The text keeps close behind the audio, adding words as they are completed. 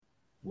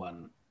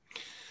One.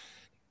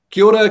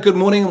 Kia ora, good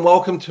morning and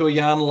welcome to A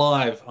Yarn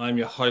Live. I'm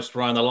your host,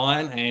 Ryan the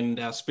Lion, and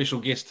our special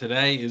guest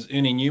today is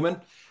Ernie Newman.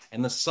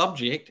 And the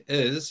subject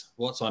is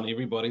what's on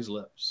everybody's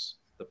lips,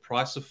 the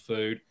price of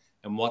food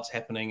and what's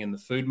happening in the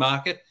food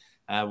market.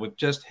 We've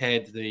just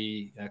had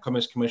the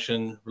Commerce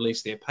Commission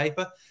release their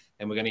paper,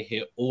 and we're going to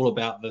hear all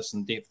about this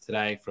in depth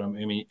today from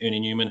Ernie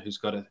Newman, who's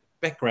got a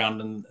background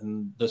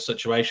in this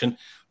situation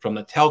from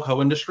the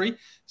telco industry.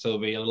 So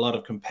there'll be a lot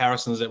of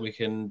comparisons that we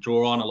can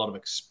draw on, a lot of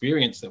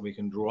experience that we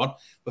can draw on.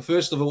 But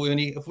first of all,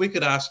 Ernie, if we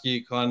could ask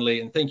you kindly,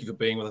 and thank you for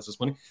being with us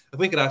this morning, if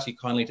we could ask you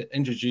kindly to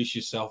introduce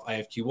yourself,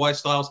 AFTY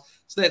styles.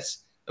 So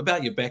that's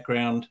about your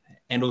background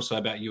and also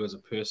about you as a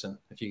person,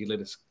 if you could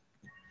let us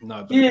know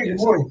a bit about good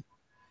morning.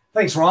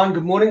 Thanks, Ryan.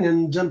 Good morning,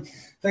 and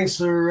thanks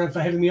for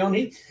having me on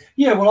here.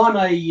 Yeah, well, I'm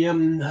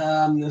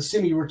a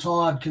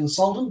semi-retired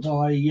consultant.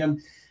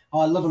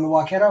 I live in the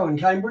Waikato in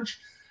Cambridge,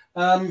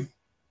 and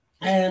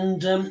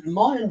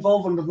my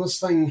involvement in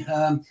this thing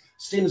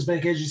stems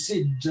back, as you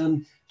said,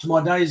 to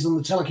my days in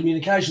the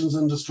telecommunications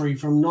industry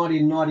from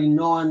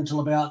 1999 till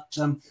about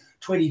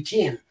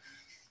 2010.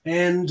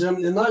 And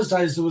in those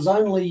days, there was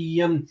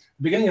only,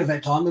 beginning of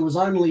that time, there was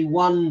only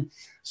one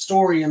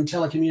story in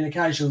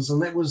telecommunications, and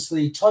that was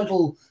the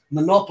total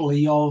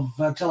monopoly of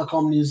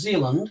Telecom New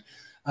Zealand,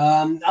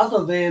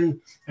 other than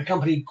a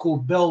company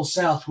called Bell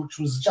South, which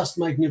was just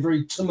making a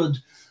very timid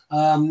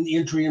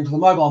entry into the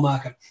mobile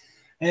market.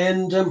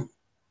 And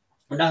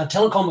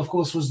Telecom, of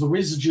course, was the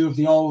residue of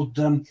the old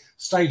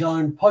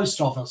state-owned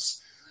post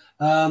office.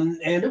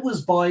 And it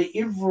was by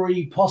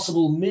every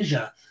possible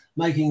measure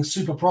making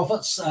super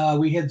profits.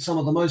 We had some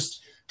of the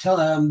most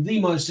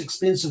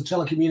expensive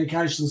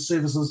telecommunications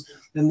services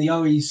in the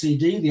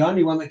OECD. The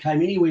only one that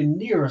came anywhere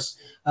near us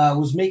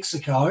was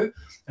Mexico,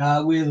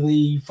 where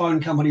the phone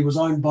company was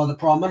owned by the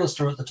Prime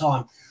Minister at the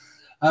time.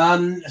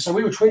 So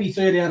we were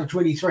 23rd out of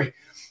 23.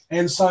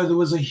 And so there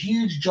was a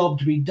huge job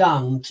to be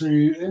done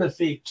to, in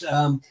effect,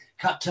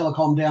 cut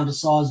telecom down to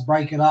size,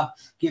 break it up,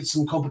 get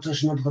some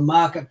competition into the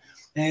market.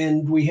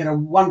 And we had a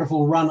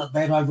wonderful run at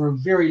that over a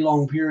very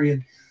long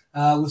period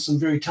with some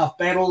very tough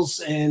battles.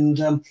 And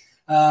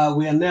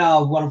we are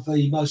now one of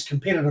the most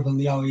competitive in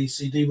the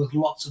OECD with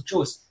lots of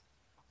choice.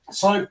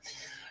 So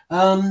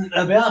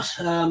about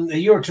a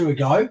year or two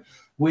ago,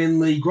 when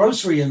the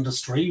grocery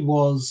industry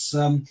was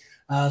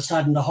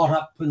starting to hot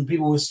up and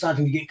people were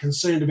starting to get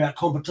concerned about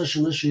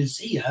competition issues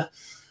here,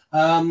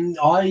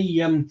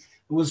 I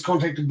was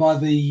contacted by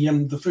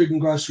the Food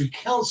and Grocery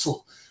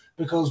Council,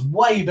 because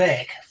way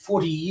back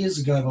 40 years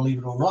ago, believe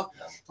it or not,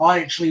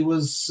 I actually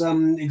was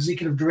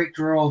executive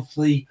director of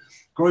the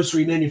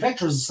Grocery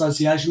Manufacturers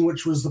Association,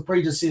 which was the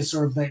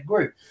predecessor of that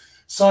group.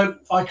 So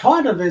I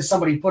kind of, as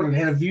somebody put it,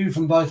 had a view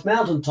from both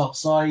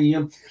mountaintops. I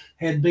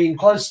had been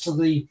close to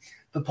the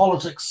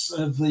politics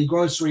of the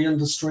grocery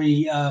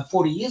industry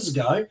 40 years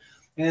ago,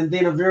 and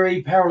then a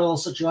very parallel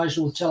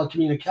situation with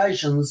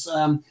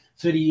telecommunications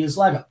 30 years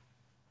later.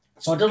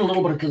 So I did a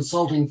little bit of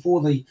consulting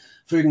for the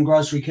Food and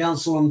Grocery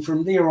Council, and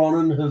from there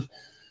on have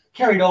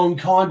carried on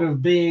kind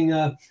of being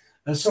a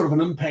sort of an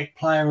impact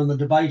player in the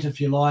debate,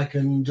 if you like,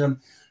 and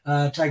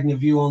taking a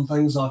view on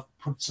things. I've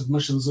put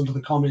submissions into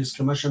the Commerce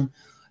Commission,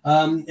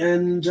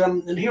 and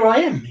here I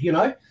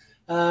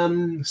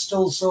am,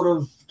 still sort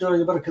of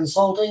doing a bit of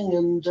consulting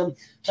and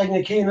taking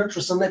a keen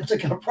interest in that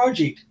particular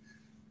project.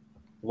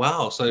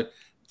 Wow. So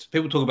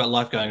people talk about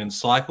life going in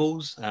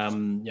cycles.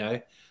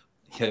 We've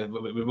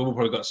all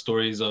probably got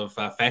stories of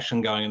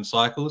fashion going in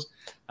cycles.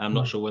 I'm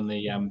not sure when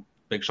the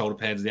big shoulder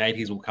pads of the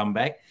 80s will come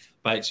back.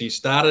 But so you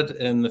started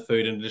in the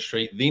food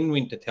industry, then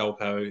went to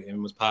telco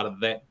and was part of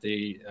that,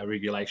 the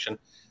regulation.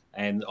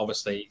 And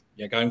obviously,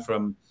 going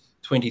from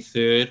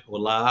 23rd or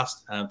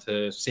last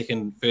to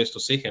first or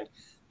second,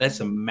 that's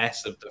a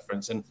massive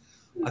difference. And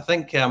I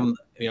think,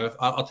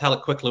 I'll tell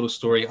a quick little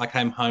story. I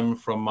came home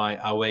from my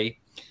OE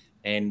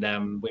and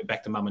went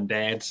back to mum and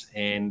dad's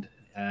and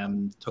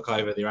took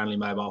over their only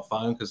mobile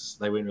phone because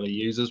they weren't really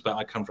users. But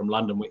I come from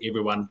London where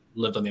everyone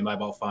lived on their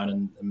mobile phone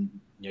in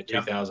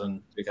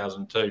 2000,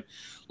 2002,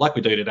 like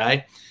we do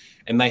today.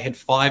 And they had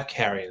 5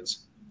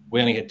 carriers. We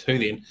only had 2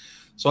 then.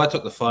 So I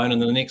took the phone,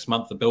 and then the next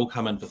month the bill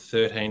come in for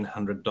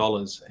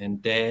 $1,300,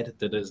 and Dad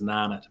did his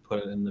nana to put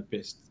it in the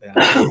best term.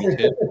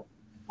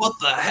 What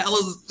the hell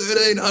is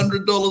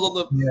 $1,300 on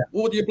the? Yeah.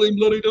 What are you been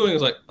bloody doing?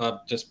 It's like,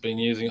 I've just been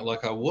using it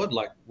like I would.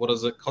 Like, what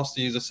does it cost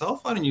to use a cell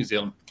phone in New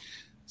Zealand?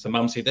 So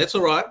Mum said, that's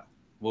all right.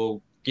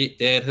 We'll get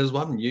Dad his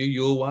one, you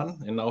your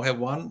one, and I'll have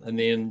one, and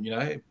then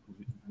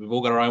we've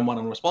all got our own one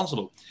and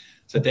responsible.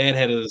 So Dad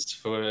had his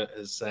for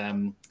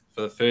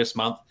the first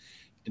month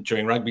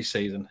during rugby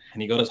season,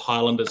 and he got his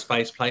Highlanders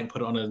faceplate and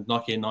put it on his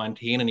Nokia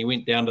 910, and he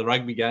went down to the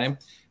rugby game,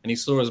 and he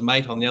saw his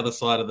mate on the other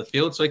side of the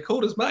field, so he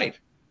called his mate.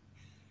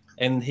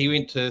 And he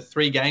went to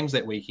 3 games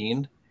that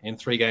weekend and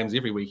 3 games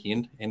every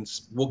weekend and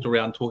walked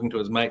around talking to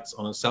his mates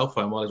on his cell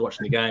phone while he was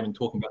watching the game and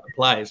talking about the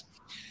plays.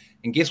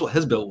 And guess what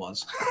his bill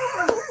was?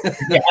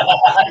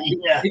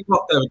 Yeah. He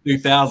clocked over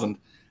 2,000.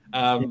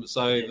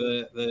 So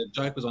the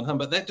joke was on him.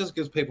 But that just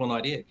gives people an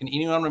idea. Can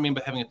anyone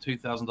remember having a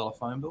 $2,000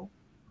 phone bill?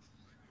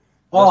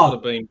 Oh,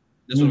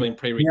 this would have been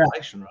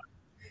pre-regulation, right?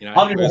 You know,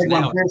 I've never whereas had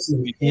one now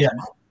personally. Yeah.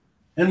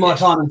 In my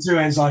time in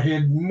TUANZ, I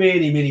heard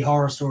many, many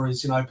horror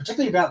stories,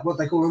 particularly about what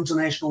they call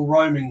international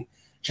roaming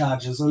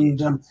charges. And,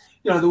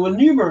 there were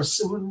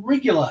numerous,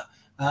 regular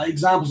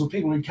examples of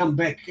people who'd come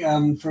back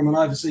from an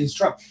overseas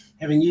trip,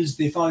 having used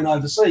their phone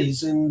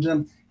overseas, and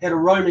had a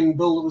roaming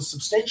bill that was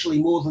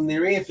substantially more than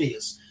their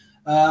airfares.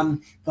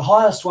 The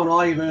highest one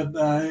I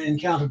ever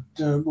encountered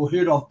or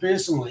heard of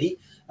personally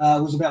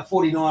was about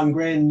 49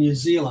 grand New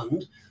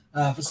Zealand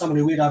for someone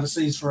who went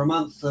overseas for a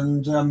month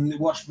and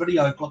watched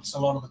video clips a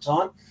lot of the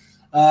time.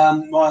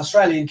 My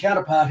Australian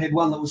counterpart had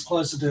one that was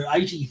closer to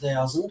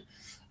 80,000,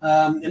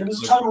 and it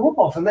was a total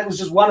rip-off. And that was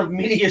just one of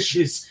many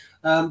issues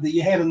that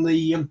you had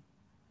in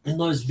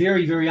those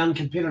very, very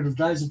uncompetitive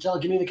days of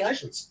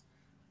telecommunications.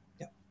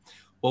 Yeah.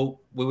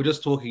 Well, we were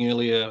just talking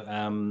earlier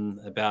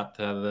about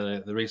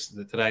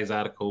today's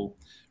article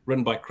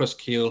written by Chris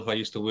Keel, who I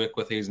used to work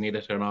with. He's an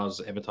editor, and I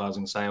was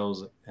advertising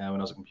sales when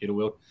I was at Computer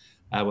World,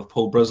 with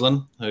Paul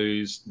Brislin,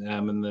 who's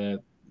in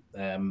the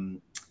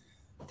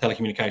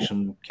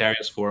Telecommunication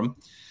Carriers Forum.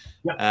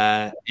 Yep.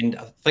 And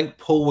I think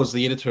Paul was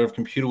the editor of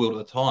Computer World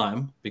at the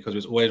time, because he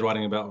was always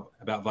writing about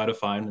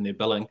Vodafone and their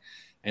billing.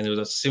 And there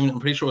was I'm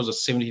pretty sure it was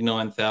a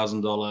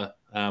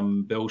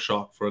 $79,000 bill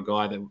shock for a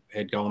guy that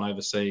had gone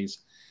overseas.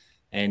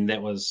 And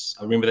that was,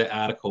 I remember that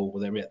article,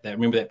 I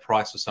remember that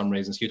price for some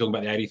reason. So you're talking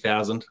about the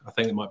 80,000. I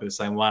think it might be the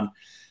same one.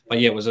 But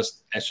yeah, it was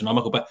just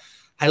astronomical. But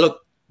hey,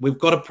 look, we've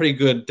got a pretty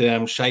good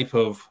shape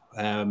of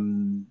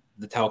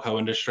the telco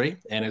industry,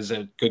 and as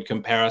a good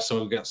comparison,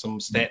 we've got some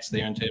stats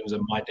there in terms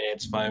of my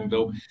dad's phone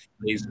bill,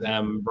 these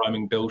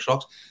roaming bill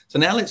shocks. So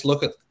now let's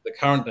look at the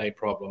current day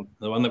problem,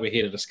 the one that we're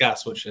here to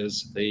discuss, which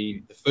is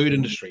the food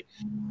industry.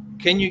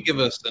 Can you give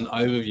us an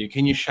overview?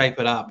 Can you shape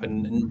it up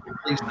and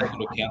please take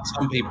into account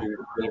some people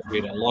will have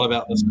read a lot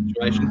about this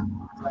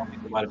situation. Some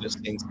people might have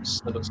just seen some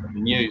snippets of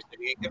the news.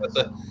 Can you give us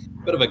a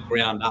bit of a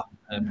ground up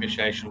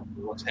appreciation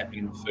for what's happening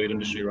in the food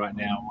industry right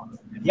now?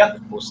 Yep.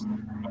 Of course,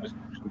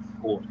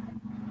 support.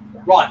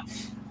 Right.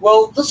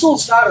 Well, this all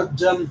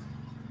started,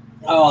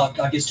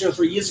 I guess, 2 or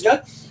 3 years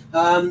ago,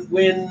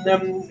 when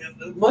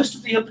most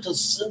of the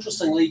impetus,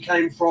 interestingly,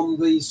 came from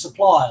the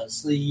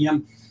suppliers,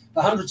 the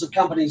hundreds of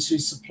companies who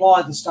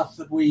supply the stuff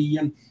that we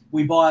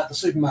buy at the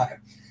supermarket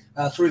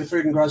through the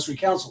Food and Grocery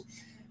Council.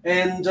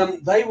 And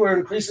they were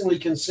increasingly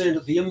concerned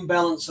at the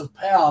imbalance of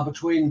power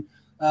between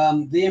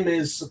them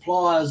as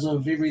suppliers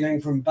of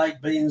everything from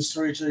baked beans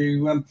through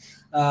to,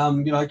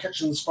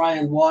 kitchen spray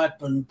and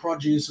wipe and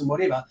produce and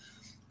whatever.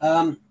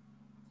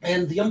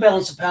 And the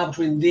imbalance of power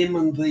between them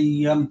and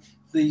the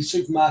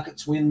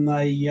supermarkets when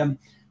they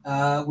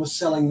were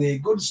selling their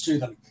goods to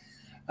them.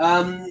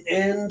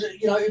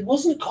 It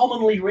wasn't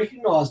commonly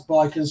recognised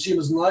by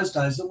consumers in those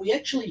days that we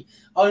actually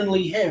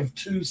only have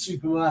 2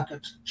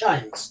 supermarket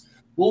chains,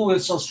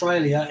 Woolworths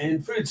Australia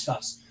and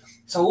Foodstuffs.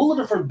 So all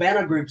the different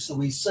banner groups that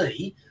we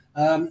see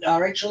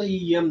are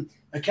actually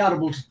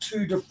accountable to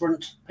 2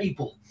 different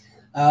people.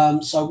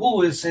 So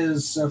Woolworths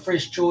has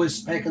Fresh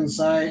Choice,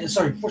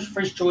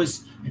 Fresh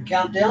Choice and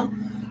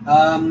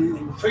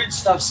Countdown.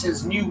 Foodstuffs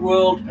has New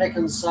World, Pack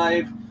and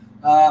Save,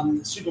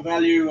 Super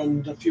Value,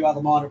 and a few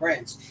other minor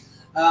brands.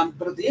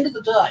 But at the end of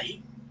the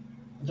day,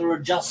 there are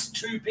just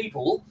 2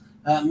 people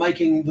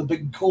making the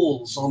big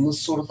calls on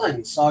this sort of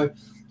thing. So,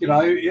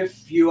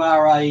 if you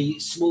are a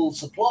small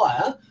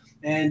supplier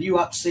and you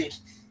upset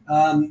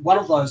one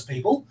of those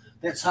people,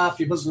 that's half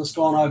your business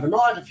gone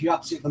overnight. If you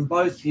upset them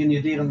both, then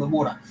you're dead in the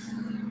water.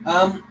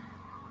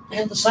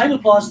 And the same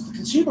applies at the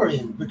consumer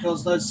end,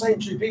 because those same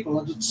 2 people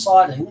are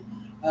deciding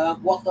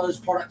what those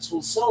products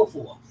will sell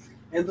for.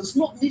 And there's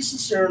not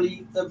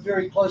necessarily a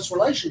very close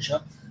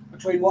relationship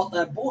between what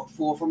they're bought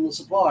for from the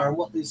supplier and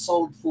what they're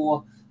sold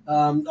for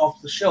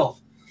off the shelf.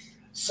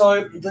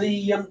 So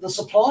the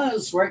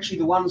suppliers were actually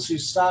the ones who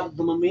started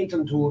the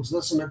momentum towards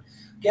this, and it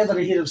gathered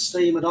a head of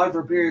steam. And over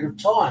a period of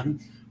time,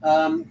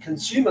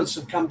 consumers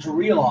have come to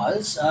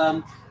realise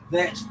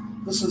that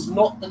this is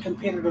not the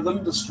competitive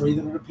industry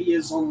that it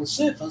appears on the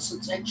surface.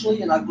 It's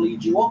actually an ugly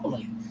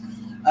duopoly.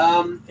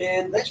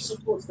 And that's,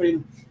 of course,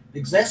 been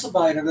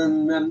exacerbated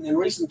in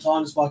recent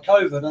times by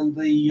COVID and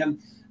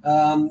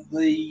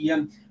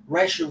the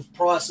rash of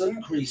price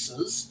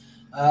increases,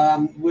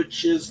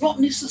 which is not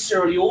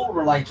necessarily all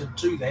related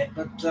to that,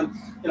 but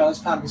it's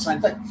part of the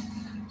same thing.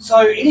 So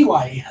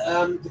anyway,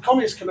 the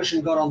Commerce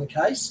Commission got on the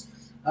case,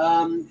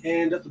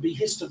 and at the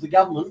behest of the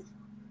government,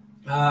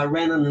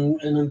 ran an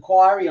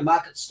inquiry, a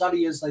market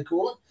study as they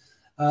call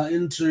it,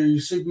 into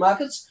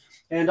supermarkets,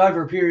 and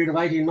over a period of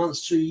 18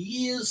 months, 2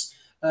 years,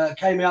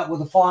 came out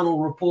with a final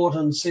report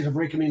and set of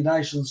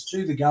recommendations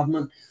to the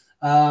government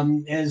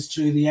as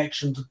to the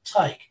action to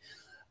take.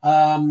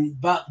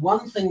 But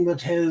one thing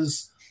that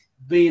has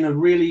been a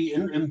really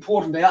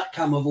important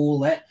outcome of all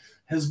that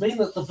has been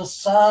that the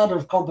facade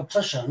of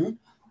competition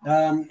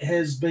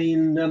has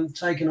been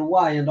taken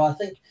away. And I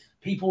think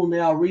people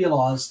now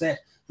realise that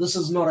this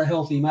is not a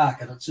healthy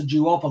market. It's a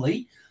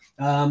duopoly.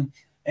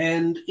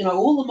 And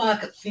all the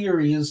market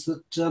theory is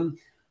that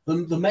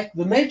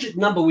the magic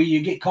number where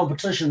you get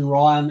competition,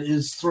 Ryan,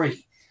 is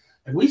 3.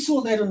 And we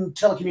saw that in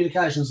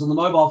telecommunications in the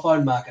mobile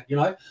phone market.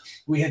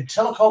 We had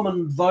Telecom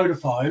and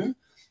Vodafone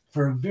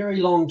for a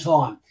very long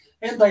time,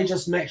 and they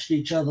just matched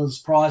each other's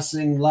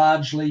pricing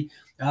largely,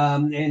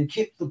 and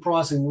kept the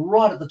pricing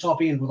right at the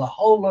top end with a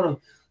whole lot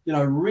of,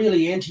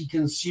 really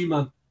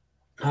anti-consumer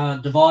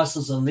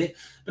devices in there,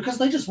 because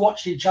they just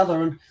watched each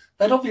other, and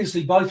they'd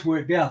obviously both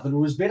worked out that it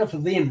was better for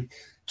them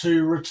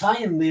to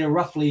retain their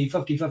roughly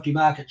 50-50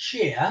 market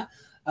share,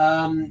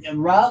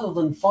 rather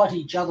than fight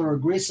each other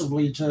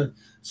aggressively to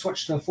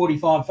switch to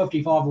 45,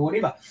 55 or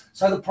whatever.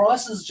 So the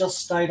prices just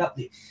stayed up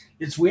there.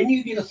 It's when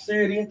you get a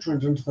third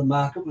entrant into the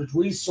market, which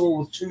we saw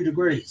with 2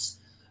 degrees,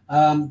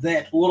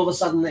 that all of a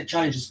sudden that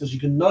changes, because you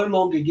can no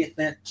longer get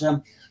that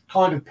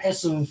kind of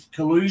passive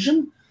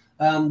collusion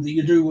that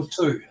you do with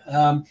 2.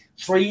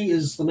 3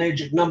 is the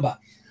magic number.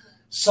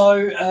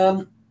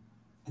 So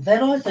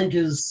that, I think,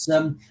 is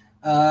the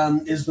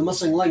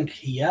missing link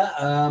here.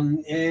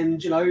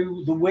 And,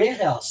 the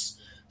warehouse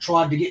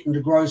tried to get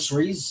into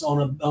groceries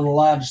on a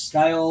large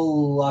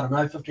scale, I don't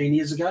know, 15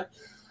 years ago.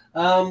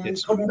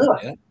 Couldn't do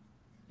it.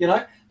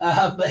 Yeah.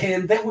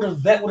 And that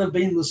would have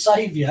been the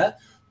saviour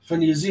for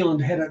New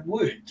Zealand had it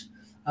worked.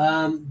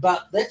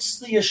 But that's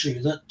the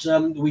issue,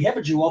 that we have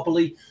a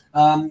duopoly.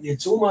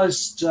 It's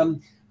almost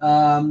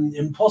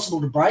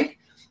impossible to break.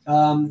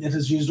 It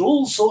has used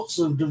all sorts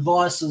of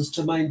devices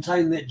to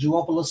maintain that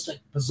duopolistic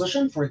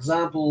position. For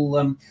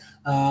example,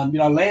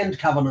 land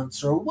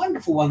covenants are a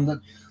wonderful one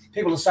that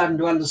people are starting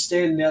to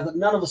understand now that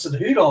none of us had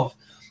heard of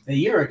a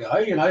year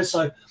ago.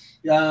 So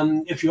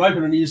if you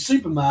open a new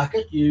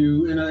supermarket,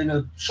 in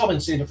a shopping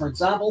centre, for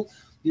example,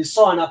 you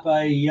sign up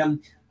a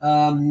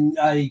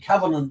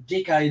covenant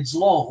decades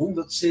long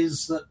that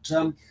says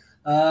that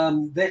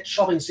that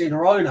shopping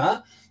centre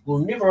owner will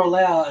never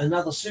allow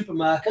another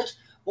supermarket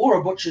or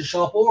a butcher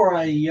shop or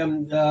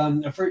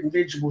a fruit and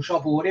vegetable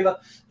shop or whatever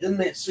in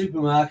that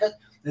supermarket,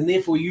 and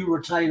therefore you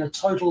retain a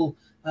total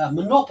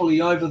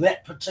monopoly over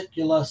that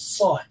particular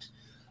site.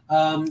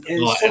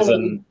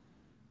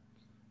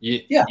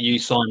 You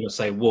sign with,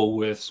 say,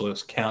 Woolworths or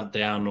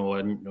Countdown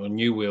or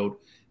New World,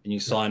 and you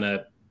sign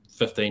a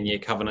 15-year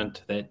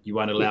covenant that you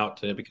won't allow it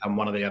to become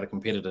one of the other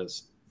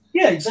competitors.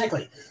 Yeah,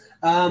 exactly.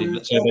 So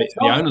the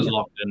owner's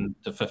locked in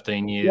to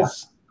 15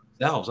 years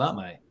themselves, aren't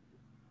they?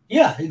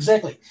 Yeah,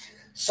 exactly.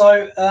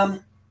 So,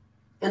 and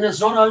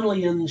it's not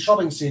only in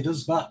shopping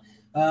centres, but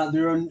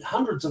there are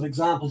hundreds of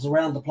examples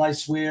around the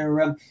place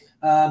where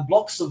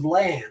blocks of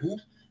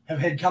land have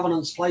had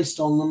covenants placed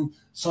on them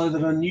so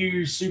that a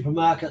new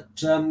supermarket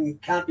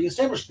can't be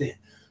established there.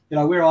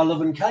 Where I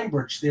live in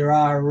Cambridge, there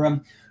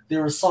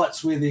are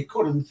sites where there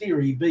could, in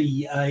theory,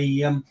 be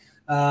a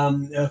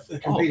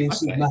competing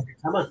supermarket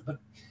come in, but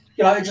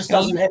it just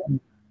doesn't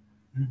happen.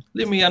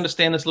 Let me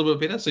understand this a little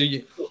bit better. So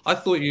I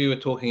thought you were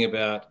talking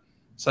about,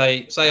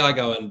 say I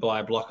go and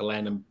buy a block of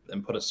land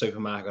and put a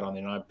supermarket on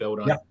there, and I build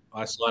on. Yep.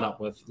 I sign up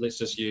with, let's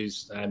just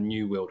use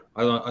New World.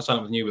 I sign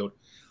up with New World.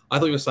 I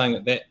thought you were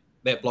saying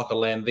that block of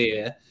land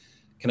there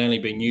can only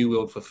be New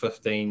World for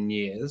 15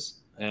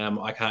 years.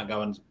 I can't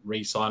go and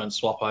re-sign and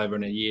swap over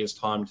in a year's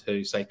time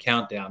to, say,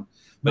 Countdown.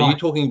 But you're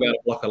talking about a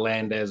block of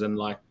land as in,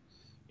 like,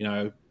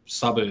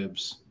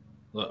 suburbs.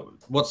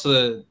 What is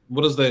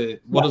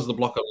the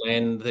block of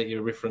land that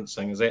you're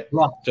referencing? Is that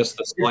just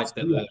the site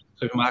that the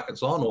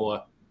supermarket's on,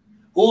 or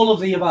all of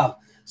the above?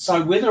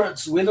 So whether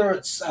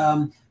it's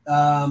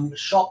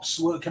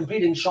shops,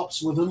 competing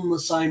shops within the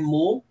same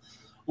mall,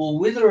 or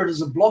whether it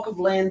is a block of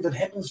land that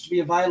happens to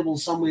be available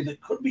somewhere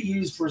that could be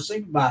used for a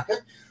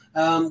supermarket,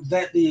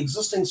 that the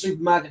existing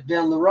supermarket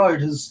down the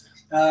road has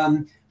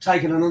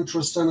taken an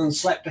interest in and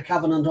slapped a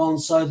covenant on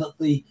so that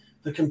the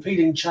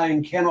competing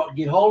chain cannot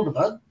get hold of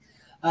it.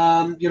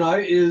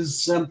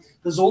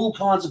 There's all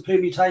kinds of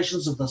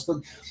permutations of this.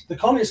 But the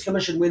Commerce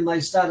Commission, when they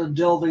started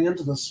delving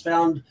into this,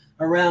 found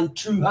around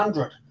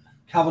 200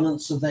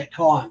 covenants of that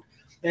kind.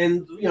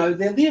 And,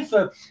 they're there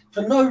for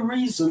no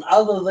reason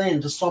other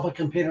than to stop a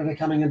competitor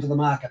coming into the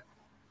market.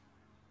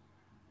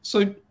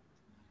 So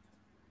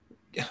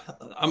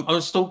I'm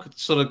still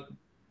sort of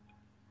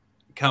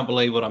can't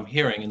believe what I'm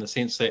hearing, in the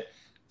sense that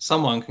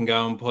someone can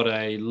go and put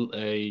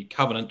a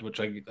covenant,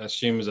 which I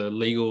assume is a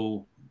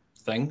legal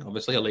thing,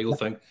 obviously a legal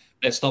thing,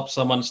 that stops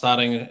someone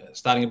starting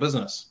a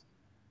business.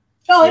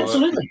 Oh,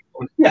 absolutely.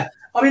 Yeah.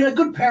 I mean, a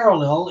good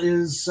parallel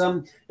is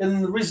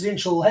in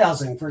residential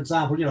housing, for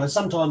example.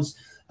 Sometimes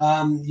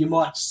you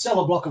might sell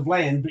a block of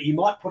land, but you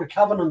might put a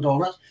covenant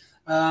on it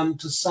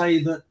to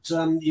say that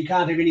you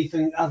can't have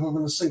anything other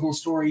than a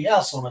single-story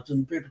house on it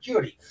in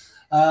perpetuity,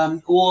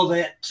 or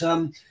that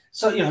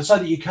so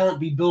that you can't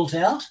be built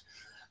out.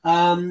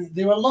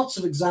 There are lots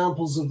of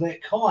examples of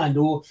that kind,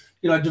 or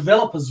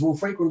developers will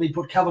frequently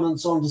put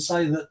covenants on to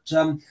say that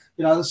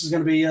this is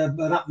going to be an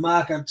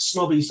upmarket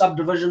snobby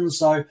subdivision,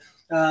 so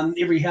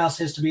every house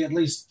has to be at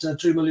least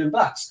 $2 million.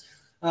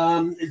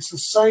 It's the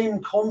same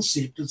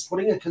concept. It's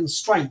putting a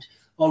constraint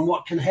on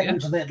what can happen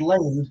to that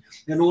land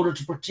in order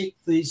to protect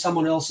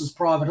someone else's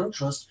private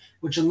interest,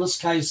 which in this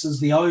case is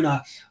the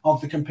owner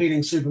of the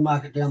competing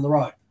supermarket down the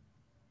road.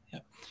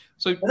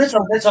 So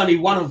that's only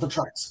one of the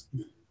tricks.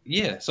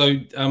 Yeah. So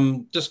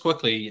just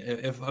quickly,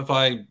 if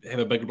I have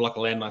a big block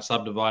of land and I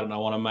subdivide it and I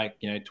want to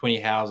make 20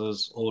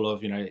 houses, all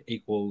of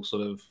equal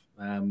sort of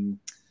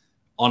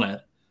on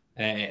it,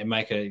 and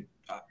I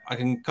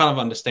can kind of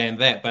understand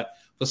that. But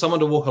for someone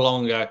to walk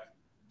along and go,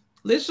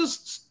 let's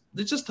just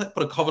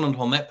put a covenant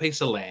on that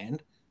piece of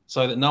land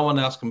so that no one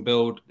else can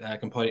build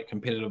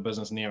competitive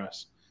business near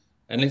us,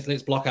 and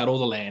let's block out all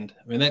the land.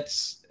 I mean,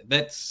 that's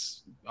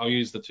I'll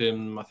use the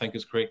term I think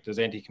is correct as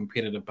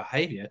anti-competitive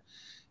behaviour,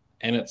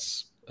 and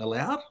it's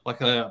allowed.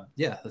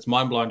 It's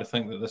mind blowing to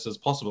think that this is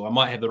possible. I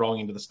might have the wrong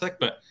end of the stick,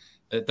 but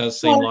it does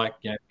seem like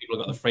people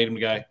have got the freedom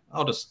to go,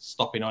 I'll just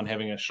stop in on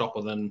having a shop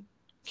within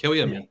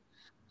me.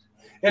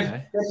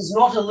 It is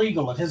not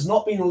illegal. It has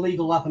not been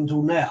illegal up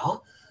until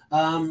now,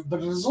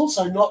 but it has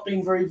also not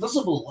been very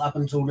visible up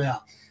until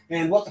now.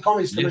 And what the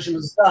Commerce Commission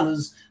has done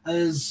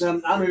is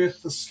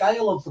unearthed the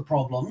scale of the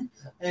problem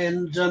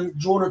and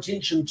drawn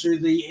attention to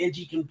the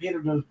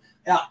anti-competitive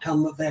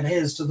outcome that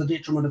has to the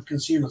detriment of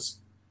consumers.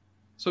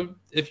 So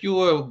if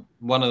you're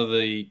one of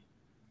the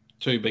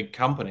two big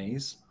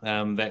companies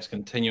that's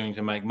continuing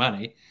to make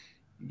money,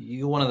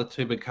 you're one of the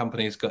two big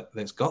companies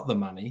that's got the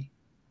money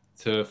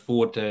to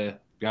afford to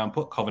go and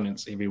put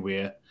covenants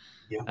everywhere,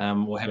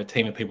 or have a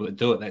team of people that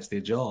do it. That's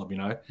their job,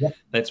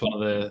 That's one of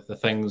the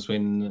things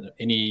when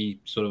in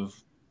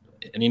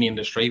any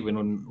industry,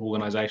 when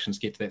organisations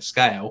get to that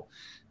scale,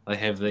 they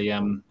have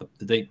the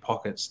deep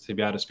pockets to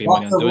be able to spend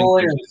money on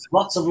doing things.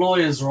 Lots of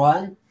lawyers,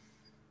 Ryan.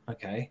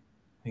 Okay.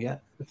 Yeah.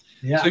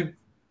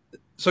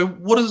 So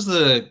what is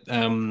what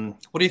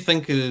do you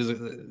think is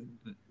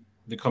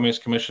the Commerce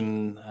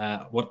Commission?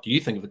 What do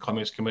you think of the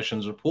Commerce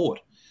Commission's report?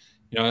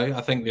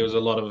 I think there was a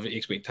lot of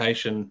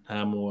expectation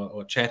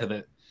or chatter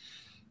that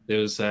there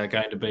was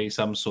going to be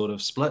some sort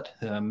of split.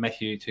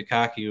 Matthew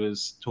Tukaki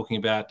was talking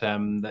about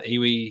the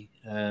iwi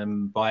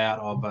buyout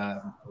of,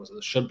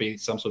 should be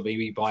some sort of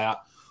iwi buyout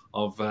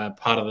of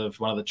part of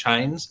one of the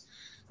chains,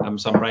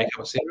 some breakup,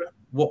 etc.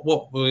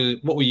 What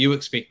were you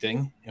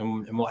expecting,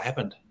 and what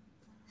happened?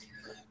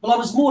 Well, I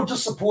was more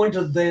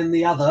disappointed than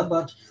the other,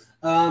 but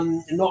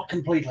not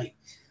completely.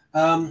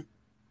 I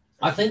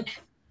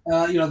think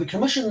the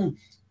Commission,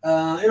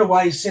 in a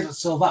way, set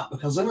itself up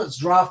because in its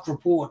draft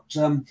report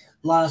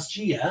last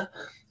year,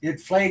 it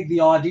flagged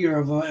the idea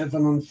of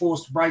an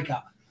enforced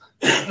breakup,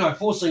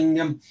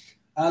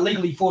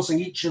 legally forcing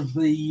each of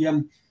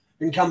the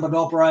incumbent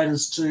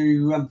operators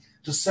to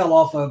sell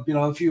off a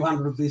few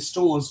hundred of their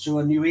stores to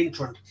a new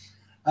entrant.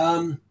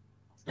 And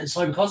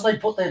so because they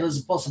put that as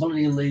a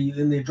possibility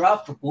in their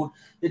draft report,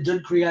 it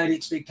did create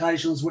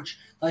expectations which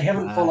they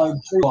haven't followed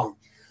through on.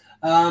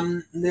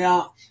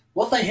 Now,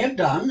 what they have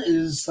done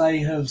is they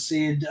have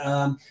said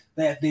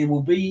that there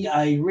will be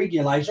a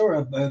regulator,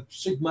 a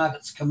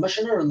supermarkets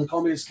commissioner in the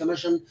Commerce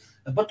Commission,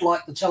 a bit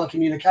like the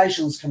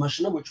Telecommunications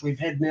Commissioner, which we've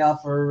had now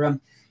for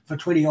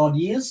 20-odd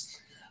years,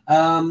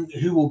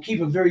 who will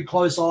keep a very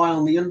close eye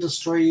on the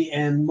industry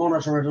and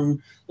monitor it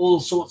in all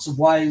sorts of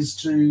ways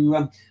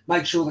to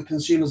make sure that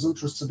consumers'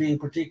 interests are being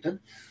protected.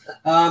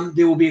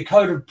 There will be a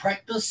code of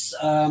practice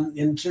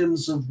in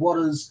terms of what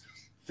is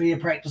fair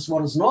practice,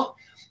 what is not.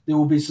 There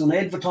will be some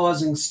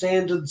advertising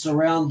standards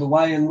around the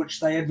way in which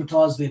they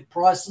advertise their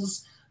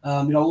prices,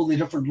 all their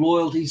different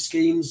loyalty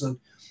schemes and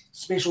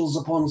specials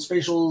upon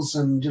specials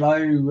and,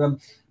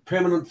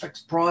 permanent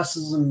fixed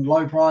prices and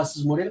low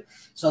prices and whatever.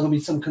 So there'll be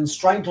some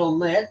constraint on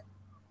that.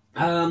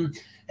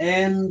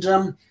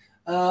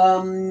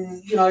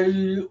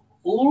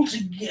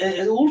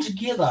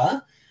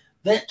 Altogether,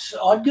 that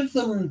I'd give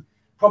them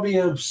probably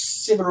a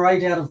 7 or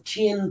 8 out of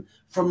 10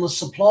 from the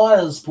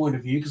suppliers' point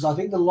of view, because I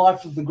think the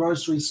life of the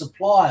grocery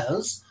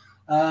suppliers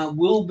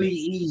will be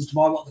eased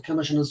by what the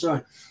Commission is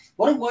doing.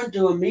 What it won't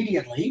do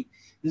immediately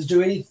is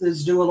do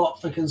a lot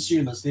for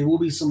consumers. There will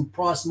be some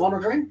price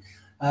monitoring,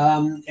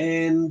 but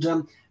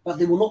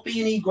there will not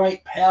be any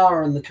great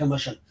power in the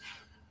Commission.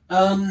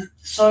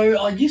 So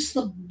I guess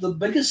the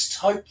biggest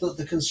hope that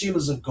the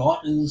consumers have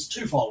got is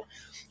twofold.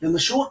 In the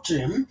short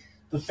term,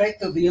 the fact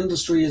that the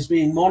industry is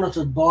being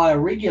monitored by a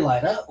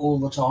regulator all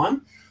the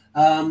time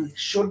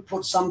should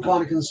put some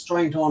kind of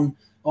constraint on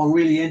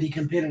really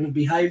anti-competitive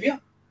behaviour.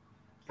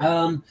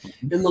 In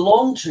the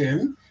long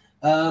term,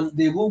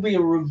 there will be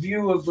a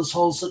review of this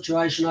whole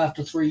situation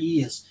after 3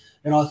 years.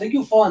 And I think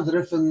you'll find that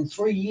if in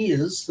 3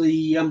 years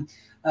the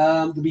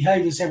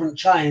behaviours haven't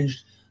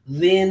changed,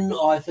 then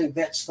I think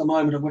that's the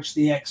moment at which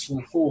the axe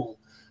will fall.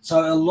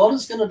 So a lot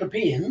is going to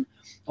depend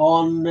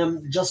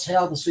on just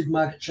how the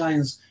supermarket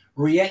chains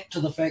react to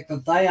the fact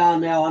that they are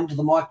now under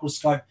the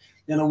microscope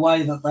in a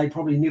way that they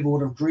probably never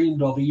would have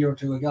dreamed of a year or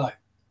two ago.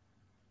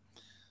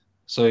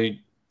 So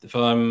if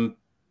I'm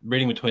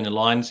reading between the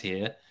lines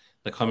here,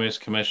 the Commerce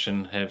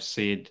Commission have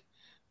said,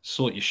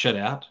 sort your shit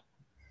out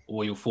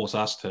or you'll force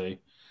us to,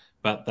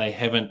 but they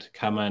haven't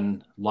come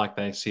in like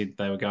they said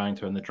they were going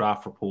to in the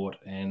draft report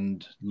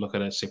and look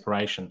at a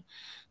separation.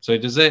 So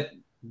does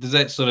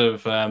that sort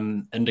of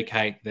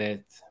indicate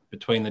that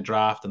between the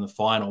draft and the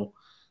final,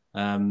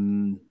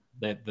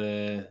 that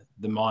the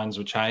mines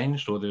were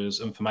changed, or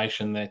there's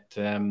information that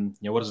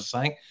what is it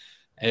saying?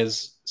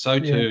 As so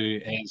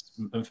too as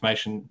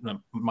information,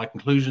 my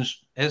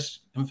conclusions, as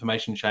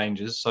information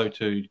changes, so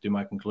too do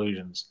my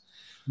conclusions.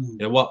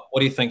 What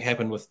do you think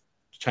happened with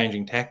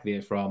changing tack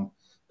there from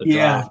the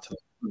draft to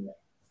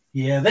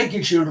Yeah, that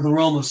gets you into the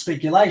realm of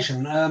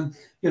speculation. It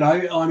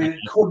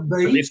could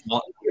be.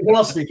 Well,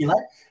 I'll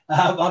speculate.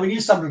 You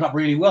summed it up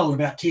really well in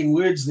about 10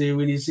 words there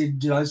when you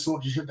said,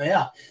 sort your shit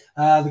out.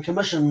 The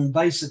commission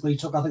basically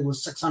took, I think it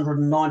was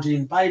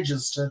 619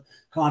 pages to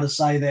kind of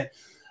say that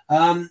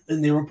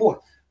in their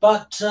report.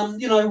 But,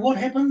 what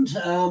happened?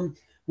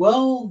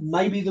 Well,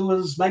 maybe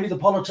the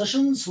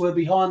politicians were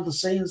behind the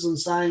scenes and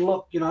saying,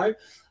 look,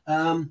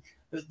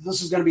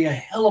 this is going to be a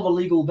hell of a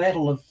legal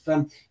battle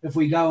if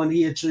we go in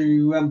here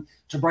to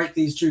break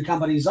these two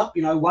companies up.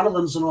 One of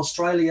them's an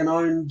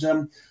Australian-owned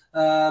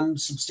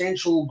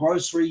substantial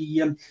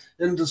grocery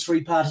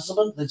industry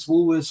participant. That's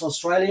Woolworths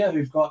Australia,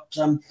 who've got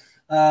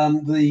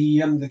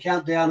the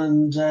Countdown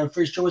and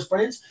Fresh Choice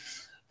brands.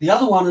 The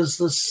other one is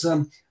this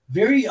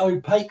very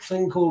opaque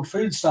thing called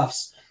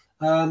Foodstuffs,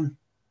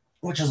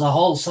 which is a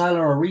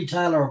wholesaler, a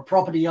retailer, a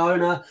property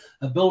owner,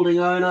 a building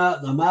owner,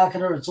 a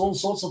marketer. It's all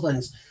sorts of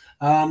things.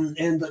 And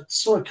it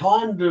sort of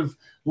kind of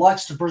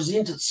likes to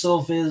present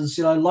itself as,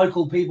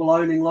 local people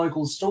owning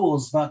local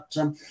stores. But,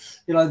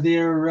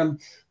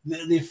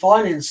 their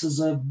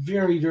finances are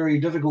very, very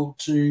difficult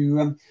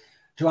to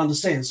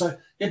understand. So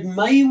it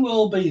may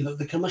well be that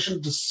the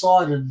commission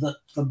decided that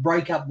the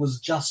breakup was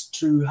just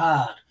too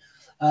hard.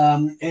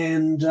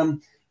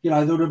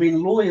 There would have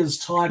been lawyers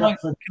tied up.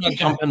 Can I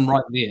jump in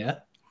right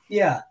there?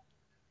 Yeah.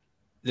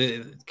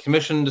 The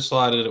commission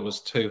decided it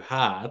was too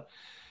hard.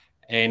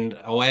 And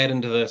I'll add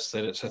into this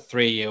that it's a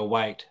 3-year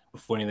wait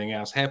before anything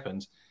else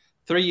happens.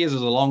 3 years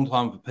is a long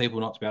time for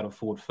people not to be able to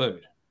afford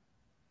food.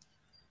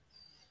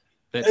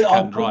 That's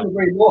cut and dry.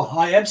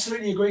 I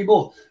absolutely agree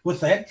more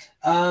with that.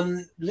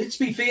 Let's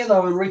be fair,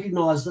 though, and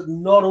recognise that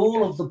not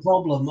all of the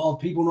problem of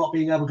people not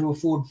being able to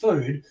afford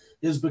food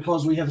is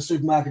because we have a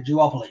supermarket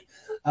duopoly.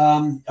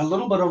 A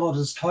little bit of it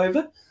is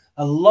COVID.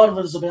 A lot of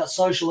it is about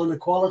social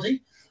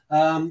inequality.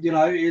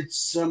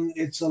 It's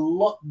a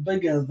lot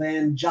bigger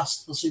than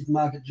just the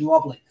supermarket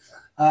duopoly.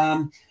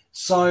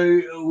 So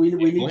we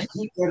need to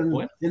keep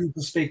that in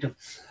perspective.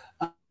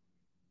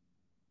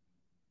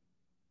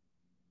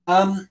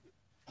 But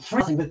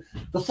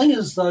the thing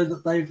is, though,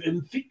 that they've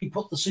effectively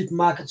put the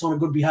supermarkets on a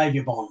good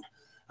behaviour bond.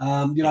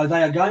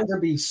 They are going to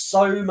be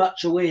so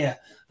much aware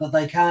that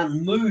they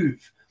can't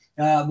move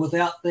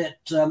without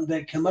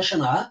that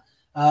commissioner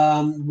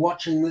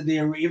watching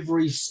their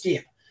every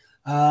step.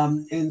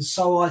 And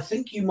so I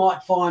think you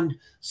might find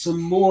some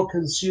more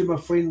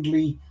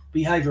consumer-friendly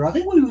behaviour. I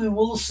think we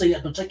will see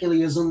it,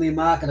 particularly as in their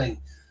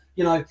marketing.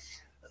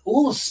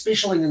 All the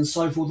specialing and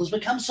so forth has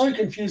become so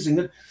confusing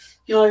that,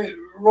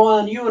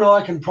 Ryan, you and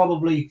I can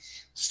probably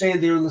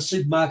stand there in the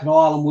supermarket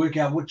aisle and work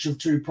out which of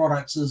two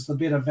products is the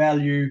better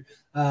value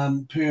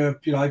per,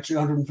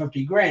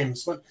 250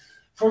 grams. But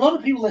for a lot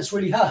of people, that's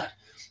really hard.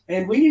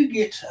 And when you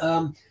get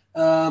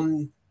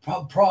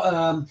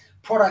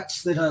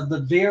products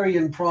that vary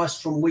in price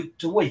from week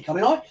to week.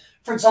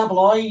 For example,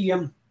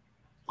 I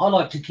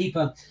like to keep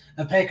a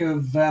pack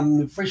of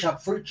fresh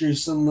up fruit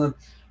juice in the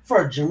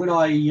fridge, and when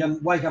I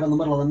wake up in the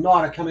middle of the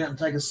night, I come out and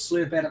take a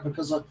slurp at it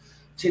because I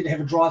tend to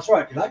have a dry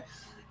throat,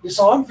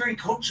 So I'm very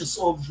conscious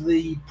of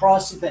the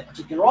price of that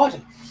particular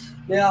item.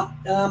 Now,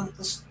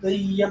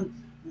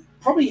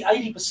 probably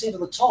 80% of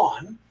the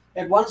time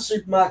at one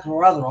supermarket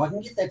or other, I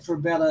can get that for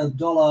about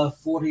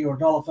 $1.40 or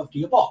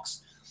 $1.50 a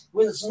box.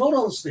 When it's not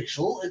on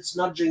special, it's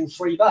nudging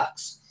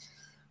 $3.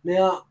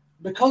 Now,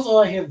 because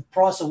I have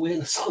price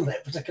awareness on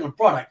that particular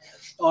product,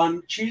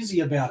 I'm choosy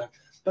about it.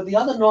 But the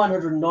other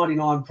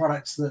 999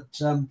 products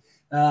that I'm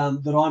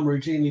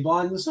routinely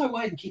buying, there's no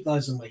way I can keep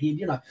those in my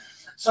head,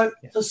 So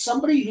for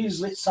somebody who's,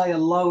 let's say, a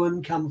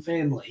low-income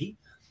family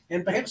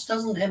and perhaps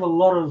doesn't have a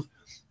lot of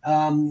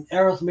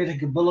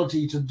arithmetic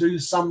ability to do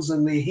sums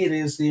in their head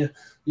as they're,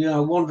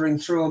 wandering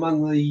through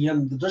among the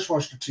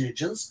dishwash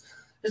detergents,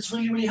 it's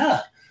really, really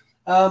hard.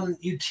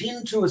 You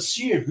tend to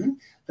assume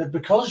that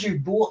because you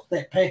bought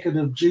that packet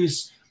of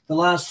juice the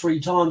last 3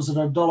 times at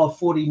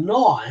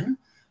 $1.49,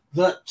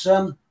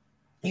 that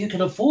you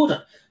can afford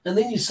it. And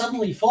then you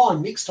suddenly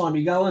find next time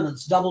you go in,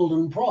 it's doubled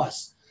in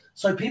price.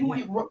 So people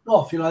get ripped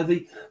off.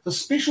 The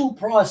special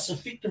price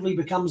effectively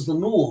becomes the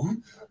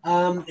norm.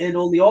 And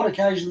on the odd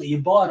occasion that you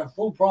buy it at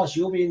full price,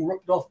 you're being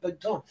ripped off big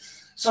time.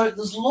 So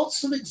there's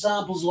lots of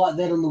examples like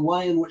that in the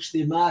way in which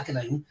they're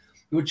marketing,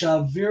 which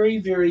are very,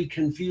 very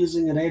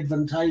confusing and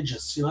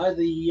advantageous.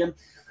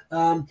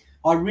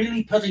 I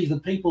really pity the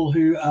people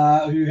who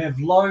have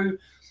low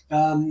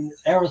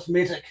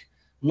arithmetic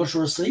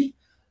literacy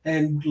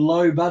and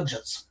low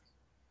budgets.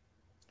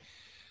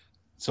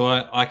 So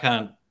I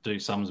can't do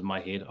sums in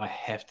my head. I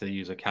have to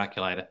use a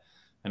calculator,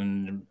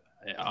 and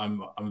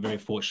I'm very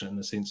fortunate in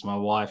the sense my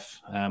wife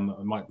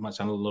might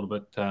sound a little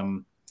bit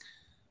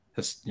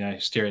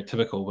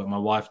stereotypical, but my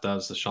wife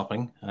does the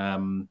shopping.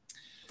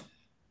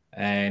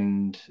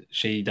 and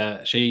she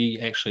has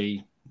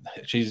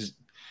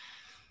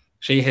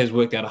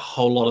worked out a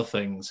whole lot of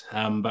things.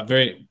 But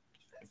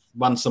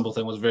one simple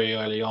thing was very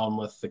early on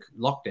with the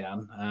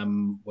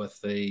lockdown,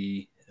 with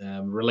the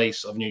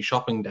release of new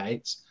shopping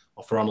dates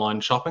for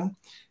online shopping.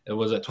 It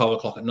was at 12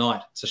 o'clock at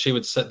night. So she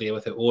would sit there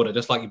with her order,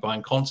 just like you're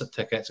buying concert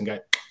tickets, and go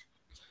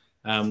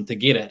to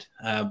get it.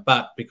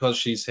 But because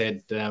she's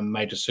had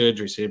major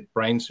surgery, she had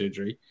brain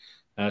surgery,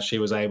 she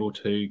was able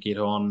to get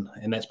on,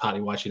 and that's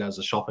partly why she does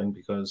the shopping,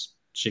 because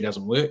she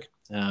doesn't work,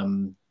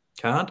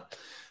 can't.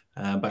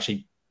 But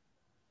she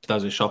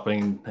does her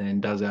shopping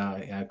and does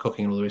our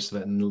cooking and all the rest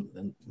of it,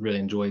 and really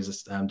enjoys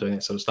this, doing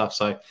that sort of stuff.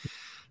 So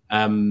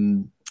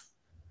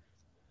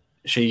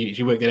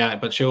she worked it out.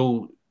 But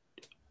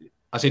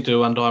I said to her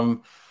one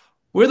time,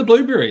 "Where are the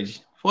blueberries?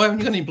 Why haven't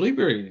you got any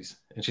blueberries?"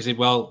 And she said,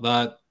 "Well,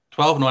 they're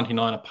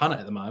 $12.99 a punnet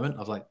at the moment." I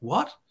was like,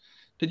 "What?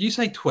 Did you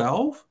say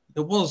 12?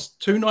 It was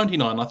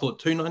 $2.99. I thought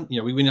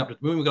 $2.99.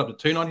 When we got up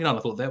to $2.99, I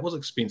thought that was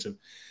expensive.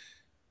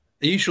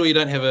 Are you sure you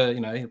don't have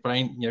a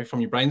brain, from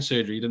your brain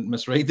surgery, you didn't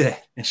misread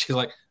that?" And she's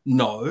like,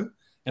 "No."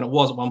 And it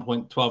was at one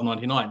point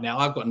 $12.99. Now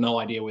I've got no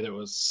idea whether it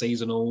was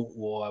seasonal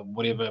or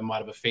whatever might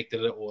have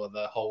affected it, or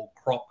the whole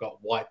crop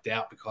got wiped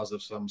out because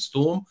of some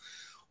storm,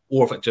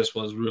 or if it just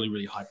was really,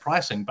 really high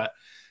pricing. But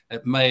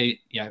it may,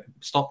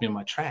 stop me in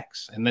my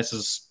tracks. And this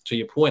is to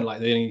your point, like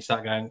then you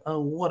start going,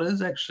 "Oh, what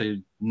is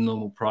actually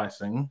normal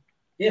pricing?"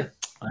 Yeah.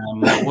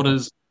 What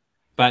is?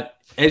 But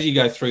as you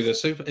go through the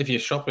super, if you're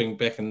shopping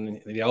back in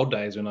the old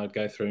days when I'd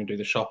go through and do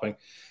the shopping,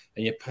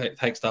 and you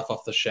take stuff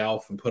off the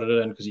shelf and put it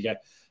in, because you go,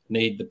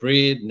 need the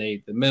bread,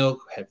 need the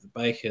milk, have the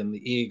bacon,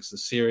 the eggs, the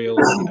cereal.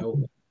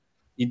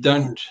 You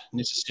don't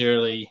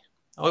necessarily.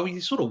 Oh, you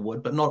sort of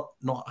would, but not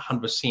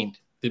 100%.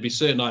 There'd be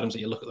certain items that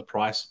you look at the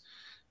price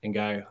and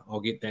go,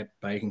 "I'll get that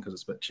bacon because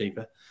it's a bit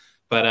cheaper."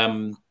 But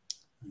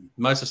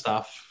most of the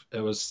stuff,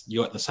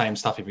 you got the same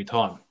stuff every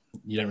time.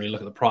 You don't really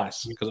look at the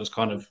price because it was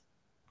kind of,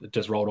 it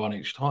just rolled on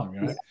each time,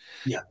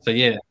 Yeah. So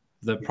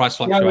the price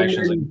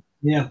fluctuations.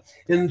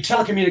 In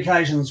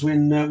telecommunications,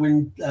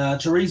 when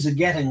Teresa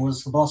Gatting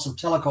was the boss of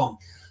Telecom,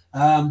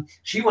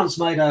 she once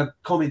made a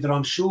comment that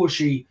I'm sure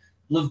she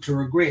lived to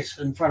regret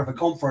in front of a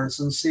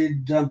conference, and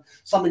said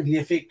something to the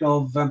effect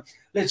of,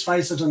 "Let's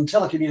face it, in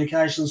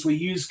telecommunications, we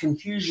use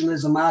confusion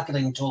as a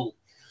marketing tool."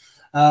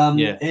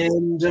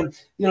 And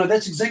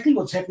that's exactly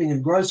what's happening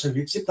in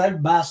grocery, except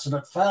they've mastered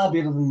it far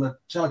better than the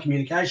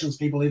telecommunications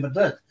people ever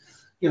did.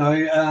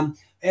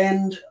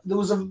 And there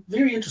was a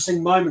very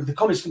interesting moment. The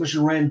Commerce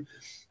Commission ran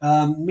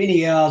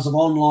many hours of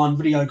online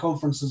video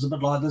conferences, a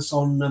bit like this,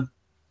 on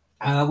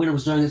when it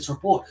was doing its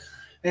report.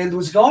 And there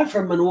was a guy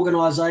from an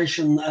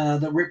organisation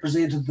that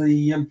represented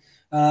the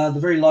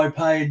very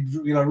low-paid,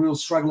 real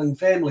struggling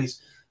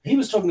families. He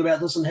was talking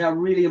about this and how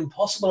really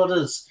impossible it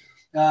is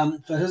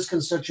for his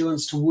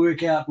constituents to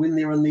work out when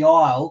they're in the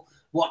aisle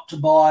what to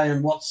buy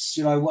and what's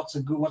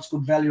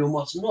good value and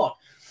what's not.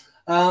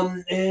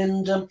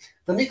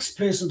 The next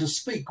person to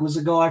speak was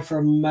a guy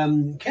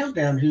from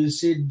Countdown, who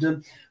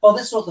said, "Oh,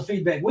 that's not the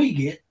feedback we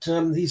get."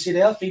 He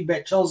said, "Our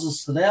feedback tells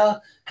us that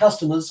our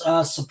customers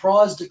are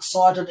surprised,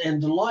 excited,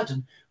 and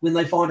delighted when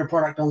they find a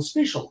product on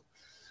special."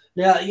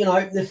 Now,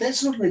 if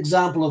that's not an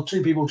example of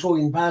two people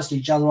talking past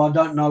each other, I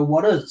don't know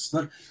what is.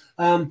 But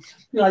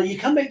you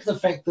come back to the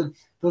fact that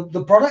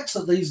the products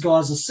that these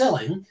guys are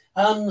selling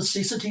are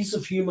necessities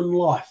of human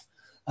life.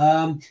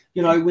 When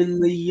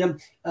the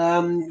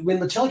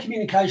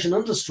telecommunication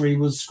industry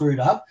was screwed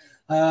up,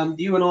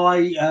 you and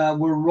I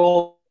were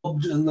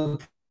robbed in the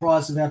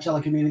price of our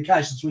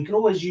telecommunications. We can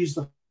always use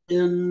them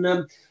in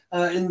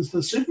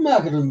the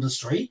supermarket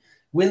industry.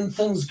 When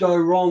things go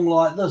wrong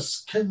like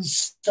this, kids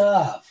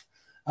starve,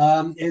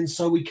 and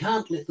so we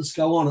can't let this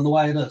go on in the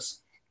way it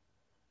is.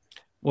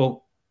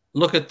 Well,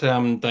 look at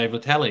Dave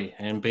Vitale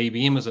and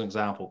BBM as an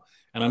example.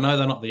 And I know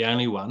they're not the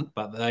only one,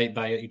 but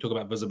you talk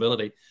about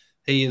visibility.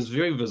 He is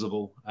very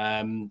visible,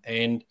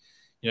 and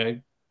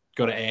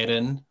got to add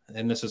in,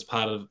 and this is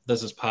part of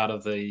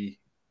the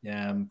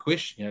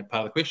question.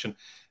 Part of the question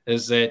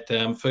is that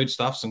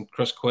Foodstuffs and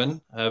Chris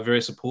Quinn are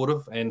very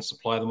supportive and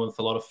supply them with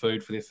a lot of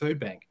food for their food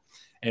bank,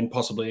 and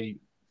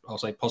probably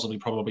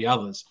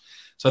others.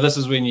 So this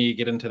is when you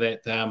get into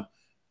that.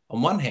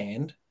 On one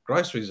hand,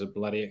 groceries are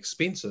bloody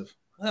expensive,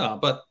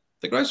 but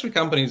the grocery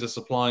companies are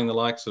supplying the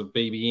likes of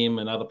BBM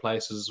and other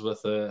places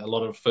with a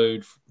lot of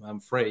food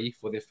free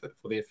for their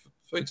food.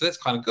 So that's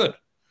kind of good.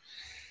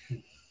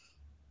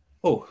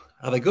 Oh,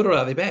 are they good or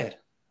are they bad?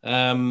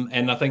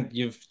 And I think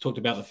you've talked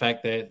about the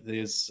fact that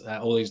there's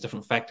all these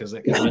different factors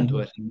that come into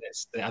it. And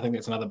I think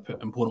that's another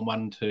important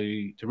one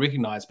to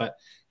recognise. But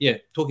yeah,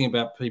 talking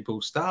about people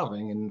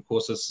starving, and of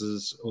course this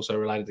is also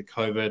related to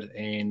COVID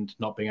and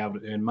not being able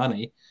to earn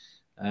money.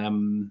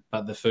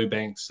 But the food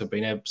banks have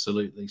been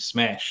absolutely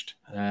smashed,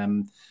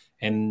 and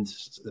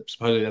it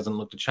supposedly doesn't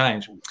look to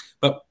change.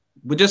 But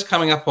we're just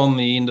coming up on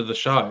the end of the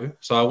show,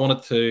 so I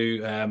wanted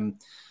to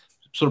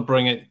sort of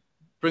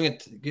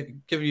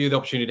give you the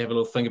opportunity to have a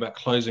little think about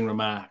closing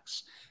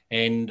remarks.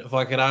 And if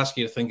I could ask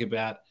you to think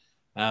about,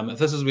 if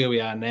this is where we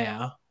are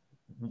now,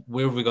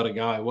 where have we got to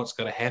go? What's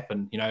got to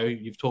happen?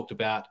 You've talked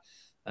about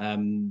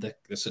the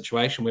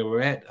situation where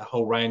we're at, a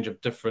whole range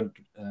of different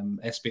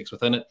aspects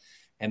within it,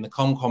 and the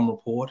ComCom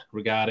report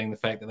regarding the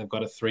fact that they've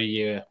got a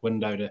 3-year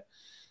window to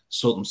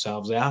sort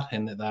themselves out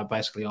and that they're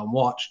basically on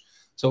watch.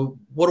 So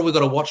what have we got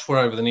to watch for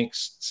over the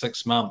next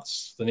 6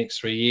 months, the next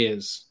 3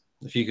 years?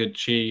 If you could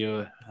share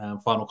your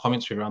final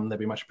comments for everyone, that'd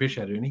be much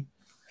appreciated, Ernie.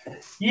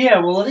 Yeah,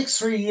 well, the next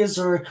 3 years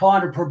are a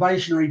kind of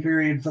probationary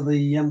period for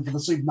the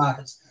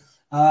supermarkets.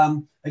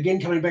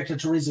 Again, coming back to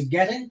Teresa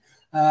Gatting,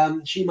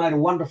 she made a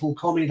wonderful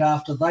comment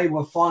after they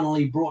were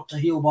finally brought to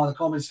heel by the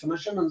Commerce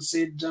Commission and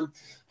said,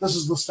 this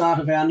is the start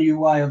of our new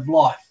way of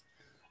life.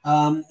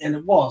 And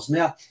it was.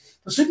 Now,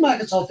 the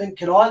supermarkets, I think,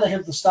 can either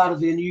have the start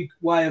of their new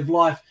way of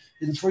life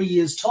in 3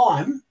 years'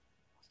 time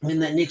when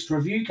that next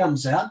review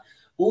comes out,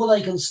 or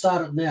they can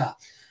start it now.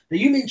 Now,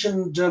 you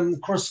mentioned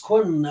Chris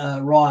Quinn,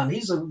 Ryan.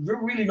 He's a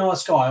really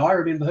nice guy. I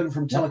remember him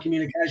from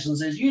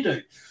Telecommunications, as you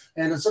do.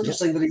 And it's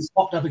interesting that he's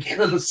popped up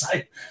again in the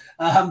same.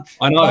 I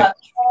know.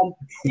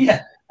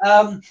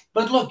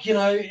 But look,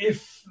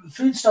 if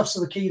foodstuffs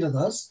are the key to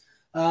this,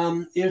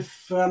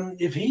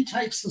 if he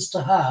takes this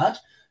to heart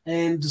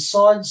and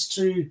decides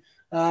to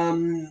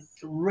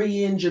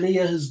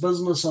re-engineer his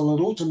business a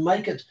little to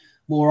make it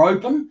more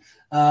open,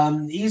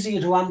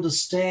 easier to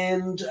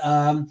understand,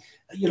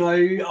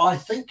 I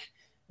think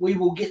we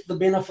will get the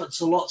benefits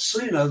a lot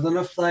sooner than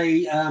if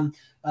they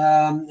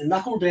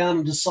knuckle down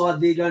and decide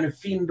they're going to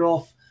fend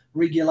off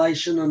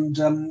regulation and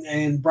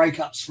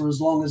breakups for as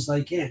long as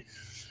they can.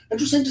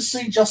 Interesting to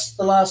see just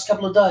the last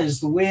couple of days,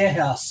 the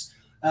warehouse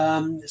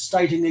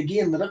stating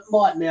again that it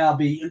might now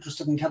be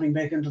interested in coming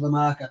back into the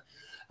market.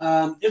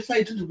 If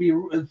they did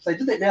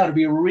that now, it'd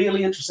be a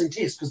really interesting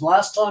test, because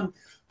last time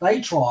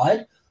they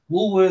tried,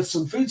 Woolworths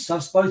and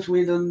Foodstuffs both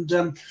went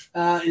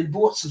and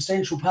bought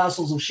substantial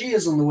parcels of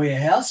shares in the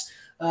warehouse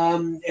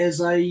as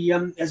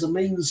a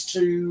means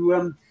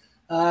to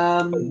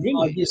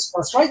I guess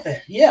frustrate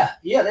that. Yeah,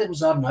 that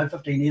was, I don't know,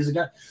 15 years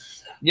ago.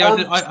 Yeah,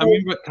 I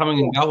remember it coming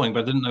and going,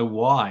 but I didn't know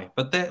why.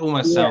 But that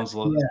almost sounds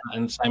like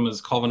and same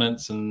as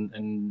covenants and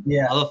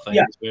other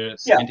things where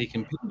it's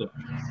anti-competitive.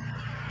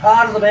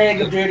 Part of the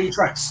bag of dirty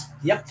tricks.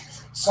 Yep.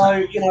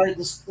 So,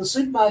 the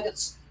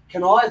supermarkets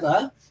can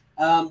either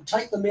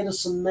take the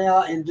medicine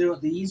now and do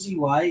it the easy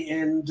way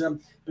and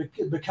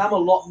become a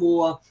lot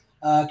more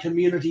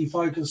community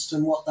focused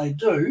in what they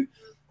do,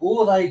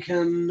 or they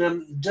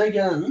can dig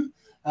in,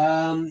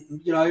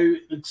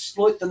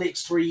 exploit the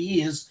next 3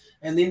 years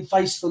and then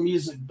face the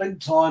music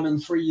big time in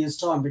 3 years'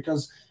 time,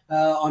 because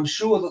I'm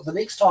sure that the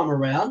next time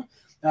around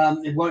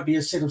it won't be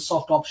a set of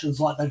soft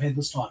options like they've had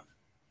this time.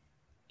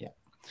 Yeah.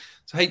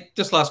 So, hey,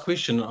 just last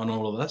question on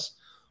all of this.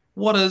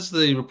 What is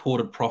the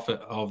reported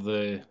profit of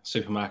the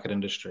supermarket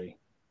industry?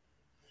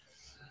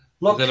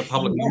 Look, is that a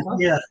public number?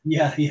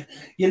 Yeah.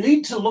 You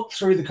need to look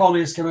through the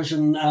Commerce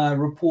Commission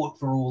report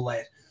for all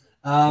that.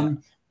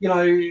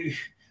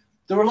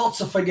 There are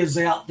lots of figures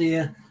out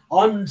there.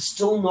 I'm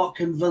still not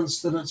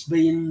convinced that it's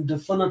been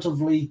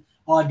definitively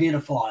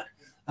identified.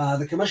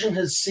 The Commission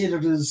has said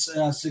it is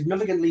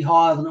significantly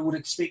higher than it would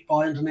expect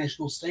by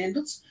international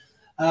standards.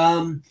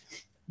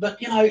 But,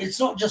 it's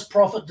not just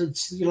profit.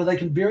 It's, they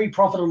can vary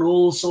profit in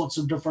all sorts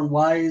of different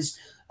ways.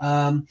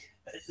 And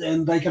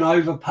they can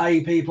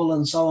overpay people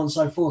and so on and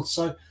so forth.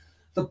 So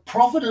the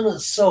profit in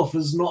itself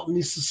is not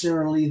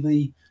necessarily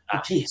the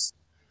test.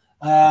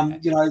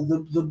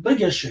 The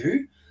big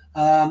issue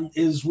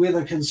is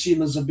whether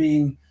consumers are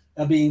being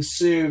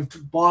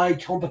served by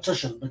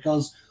competition,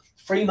 because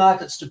free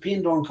markets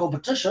depend on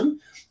competition,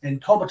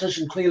 and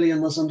competition clearly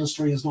in this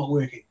industry is not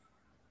working.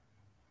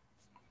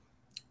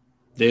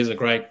 There's a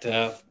great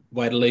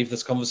way to leave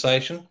this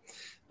conversation.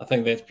 I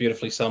think that's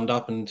beautifully summed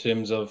up in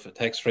terms of a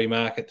tax-free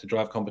market to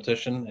drive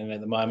competition. And at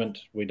the moment,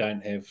 we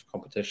don't have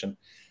competition.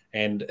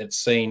 And it's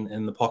seen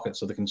in the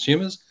pockets of the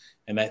consumers.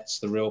 And that's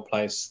the real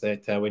place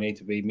that we need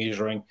to be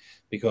measuring,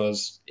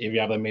 because every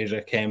other measure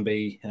can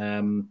be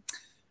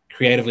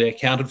creatively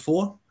accounted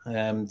for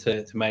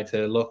to make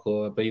it look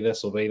or be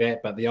this or be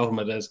that. But the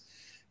ultimate is,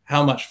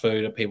 how much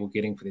food are people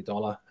getting for their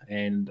dollar,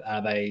 and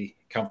are they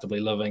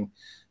comfortably living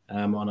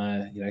on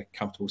a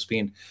comfortable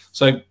spend?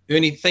 So,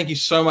 Ernie, thank you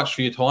so much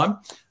for your time.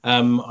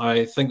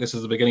 I think this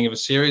is the beginning of a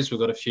series. We've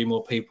got a few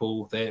more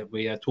people that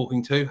we are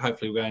talking to.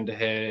 Hopefully, we're going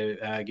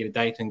to get a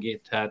date and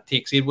get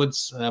Tex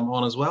Edwards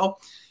on as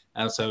well.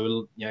 So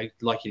we'll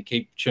like you to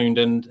keep tuned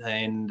in,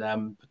 and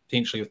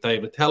potentially with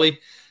David Talley,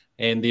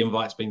 and the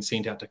invite's been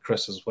sent out to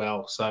Chris as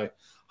well. So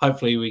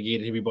hopefully we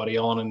get everybody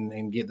on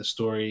and get the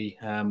story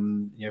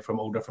from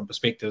all different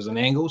perspectives and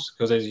angles,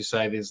 because as you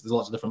say, there's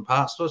lots of different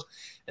parts to it.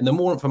 And the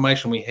more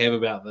information we have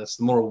about this,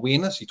 the more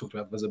awareness, you talked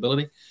about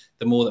visibility,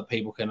 the more that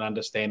people can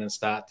understand and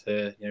start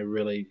to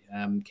really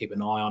keep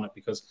an eye on it,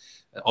 because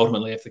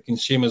ultimately if the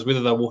consumers,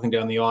 whether they're walking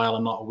down the aisle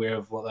and not aware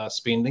of what they're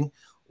spending,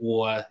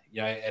 or at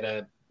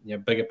a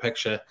bigger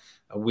picture,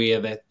 aware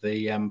that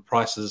the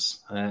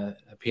prices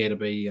appear to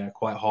be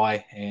quite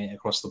high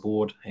across the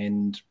board,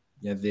 and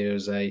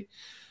there's a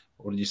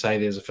or did you say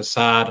there's a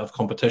facade of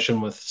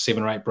competition with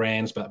 7 or 8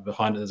 brands, but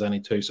behind it there's only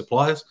 2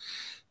 suppliers,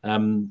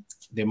 then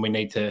we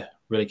need to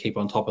really keep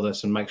on top of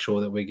this and make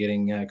sure that we're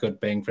getting a good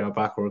bang for our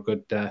buck, or a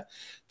good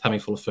tummy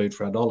full of food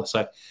for our dollar.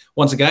 So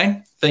once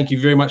again, thank you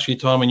very much for your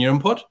time and your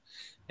input.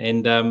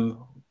 And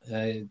have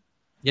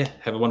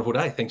a wonderful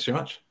day. Thanks very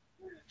much.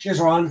 Cheers,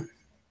 Ryan.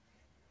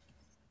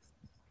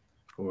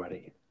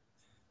 Alrighty.